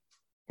we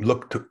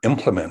look to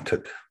implement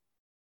it,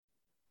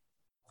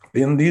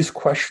 then these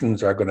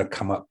questions are going to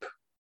come up.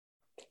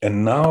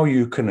 And now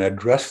you can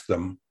address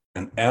them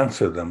and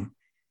answer them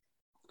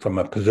from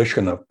a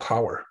position of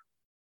power,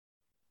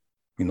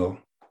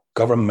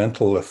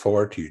 governmental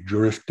authority,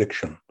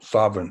 jurisdiction,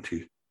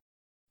 sovereignty.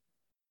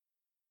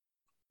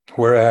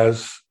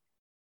 Whereas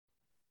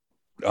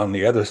on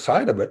the other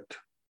side of it,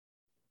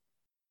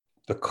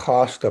 the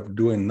cost of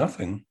doing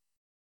nothing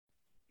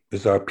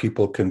is our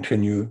people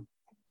continue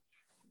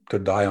to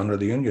die under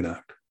the Indian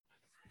Act.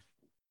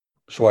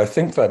 So I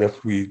think that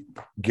if we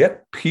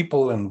get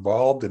people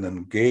involved and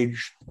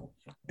engaged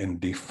in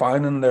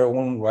defining their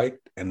own right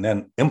and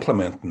then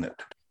implementing it,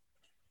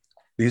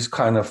 these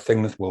kind of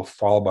things will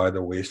fall by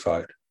the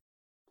wayside,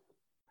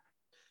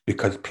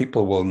 because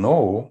people will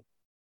know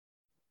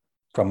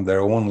from their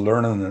own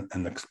learning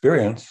and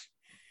experience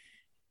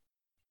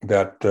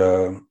that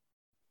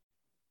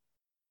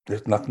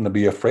there's nothing to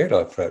be afraid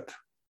of. That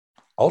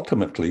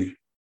ultimately,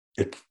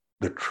 it's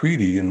the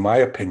treaty, in my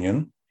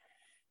opinion,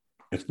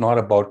 it's not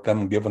about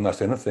them giving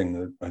us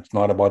anything. It's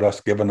not about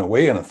us giving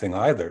away anything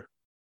either.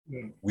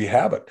 Yeah. We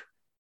have it.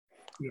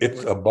 Yeah.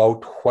 It's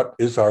about what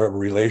is our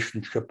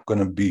relationship going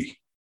to be.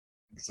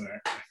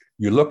 Exactly.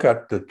 You look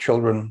at the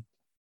children,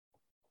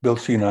 Bill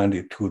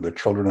C-92, the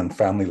children and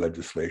family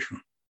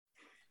legislation.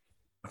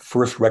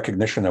 First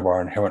recognition of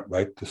our inherent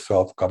right to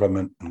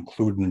self-government,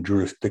 including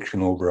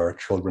jurisdiction over our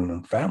children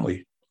and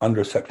family,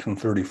 under Section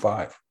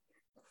 35.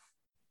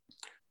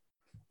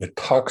 It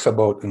talks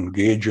about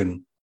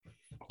engaging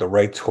the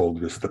rights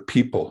holders, the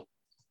people,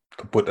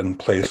 to put in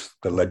place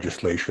the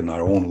legislation,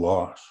 our own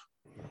laws,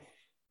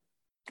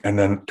 and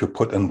then to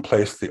put in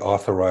place the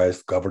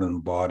authorized governing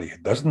body.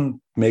 It doesn't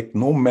make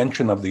no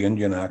mention of the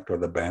Indian Act or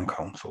the Band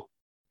Council,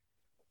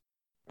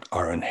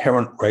 our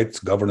inherent rights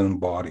governing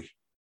body.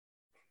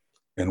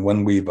 And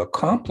when we've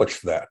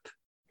accomplished that,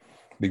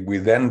 we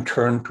then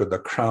turn to the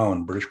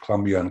Crown, British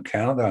Columbia and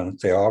Canada, and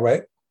say, all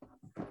right,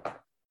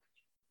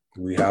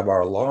 we have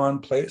our law in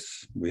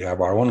place, we have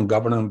our own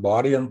governing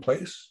body in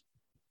place,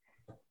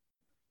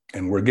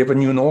 and we're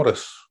giving you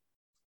notice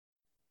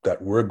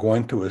that we're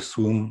going to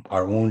assume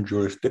our own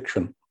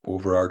jurisdiction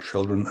over our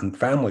children and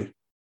family.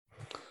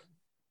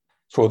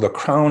 So the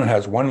Crown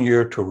has 1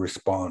 year to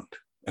respond.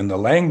 And the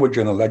language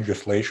in the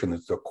legislation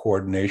is the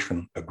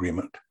coordination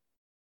agreement.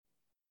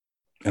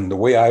 And the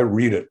way I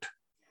read it,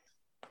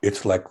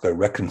 it's like the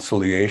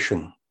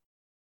reconciliation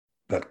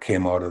that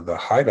came out of the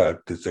Haida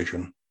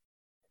decision.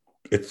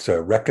 It's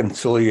a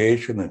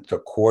reconciliation, it's a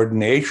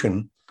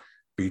coordination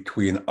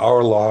between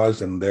our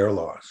laws and their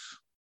laws.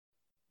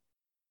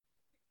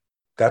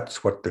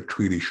 That's what the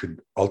treaty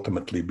should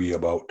ultimately be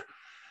about.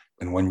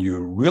 And when you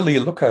really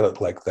look at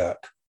it like that,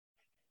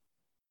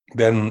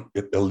 then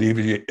it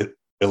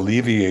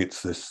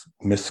alleviates this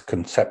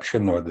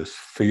misconception or this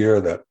fear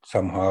that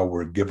somehow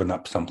we're giving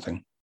up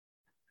something.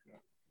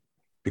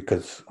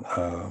 Because,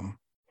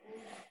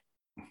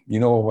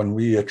 when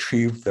we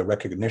achieve the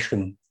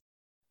recognition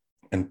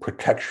and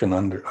protection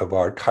of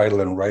our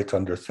title and rights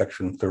under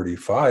Section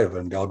 35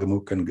 and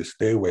Delgamuukw and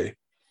Gisdaywa,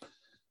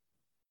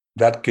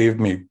 that gave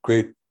me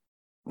great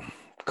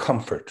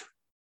comfort,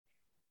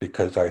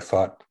 because I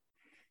thought,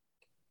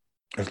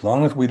 as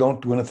long as we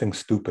don't do anything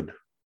stupid,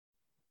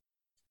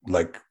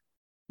 like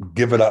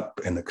give it up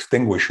and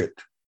extinguish it,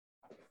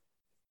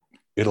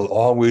 it'll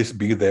always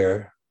be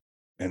there.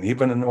 And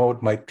even though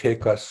it might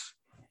take us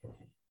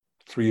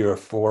 3 or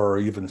 4 or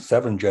even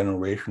 7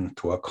 generations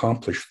to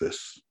accomplish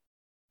this,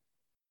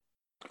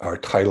 our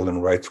title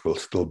and rights will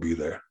still be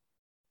there,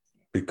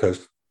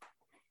 because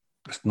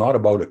it's not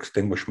about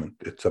extinguishment.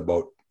 It's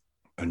about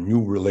a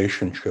new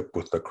relationship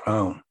with the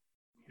Crown,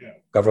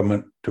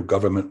 government to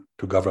government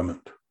to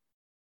government.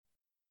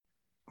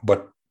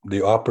 But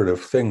the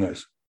operative thing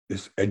is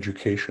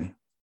education,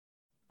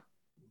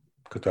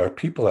 because our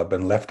people have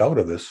been left out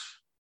of this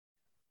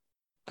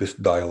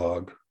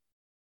dialogue.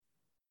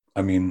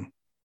 I mean,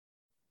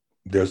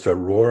 there's a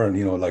roar, and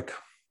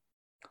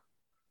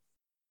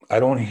I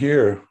don't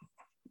hear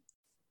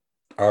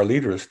our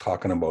leaders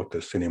talking about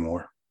this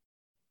anymore.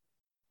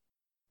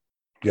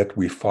 Yet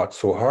we fought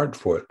so hard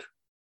for it.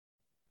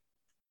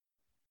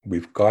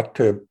 We've got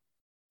to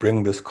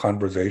bring this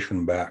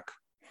conversation back.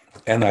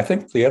 And I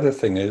think the other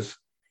thing is,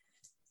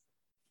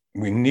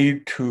 we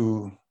need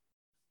to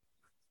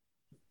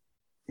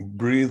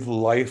breathe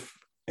life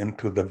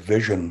into the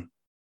vision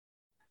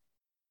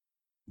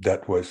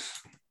that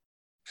was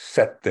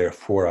set there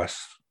for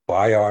us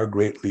by our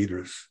great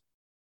leaders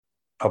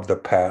of the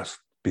past,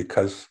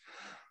 because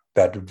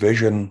that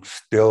vision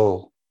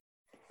still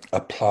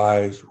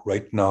applies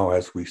right now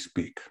as we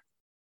speak.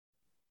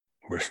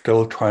 We're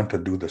still trying to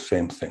do the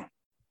same thing.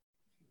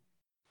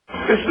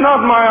 It's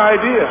not my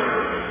idea.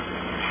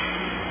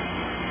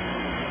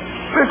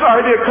 This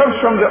idea comes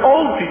from the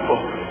old people.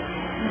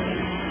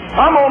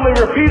 I'm only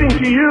repeating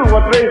to you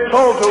what they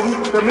told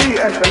to me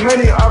and to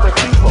many other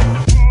people.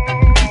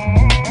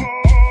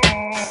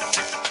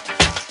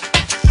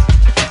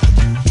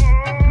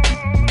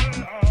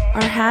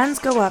 Our hands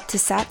go up to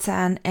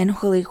Satsan and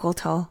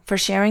Hulikultal for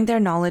sharing their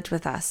knowledge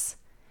with us.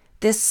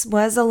 This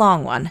was a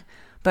long one,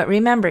 but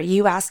remember,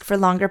 you asked for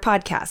longer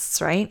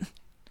podcasts, right?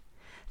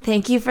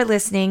 Thank you for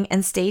listening,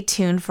 and stay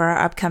tuned for our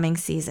upcoming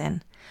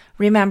season.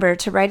 Remember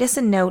to write us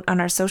a note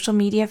on our social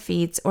media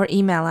feeds or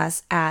email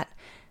us at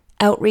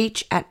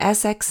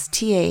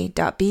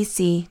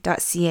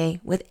outreach@sxta.bc.ca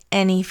with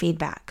any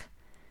feedback.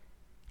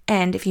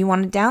 And if you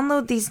want to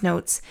download these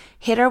notes,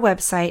 hit our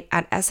website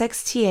at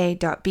sxta.bc.ca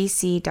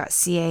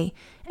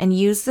and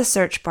use the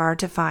search bar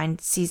to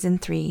find Season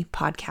 3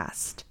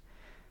 podcast.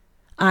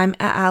 I'm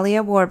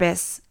Aalia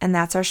Warbis, and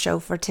that's our show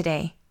for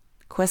today.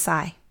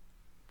 Kwasai.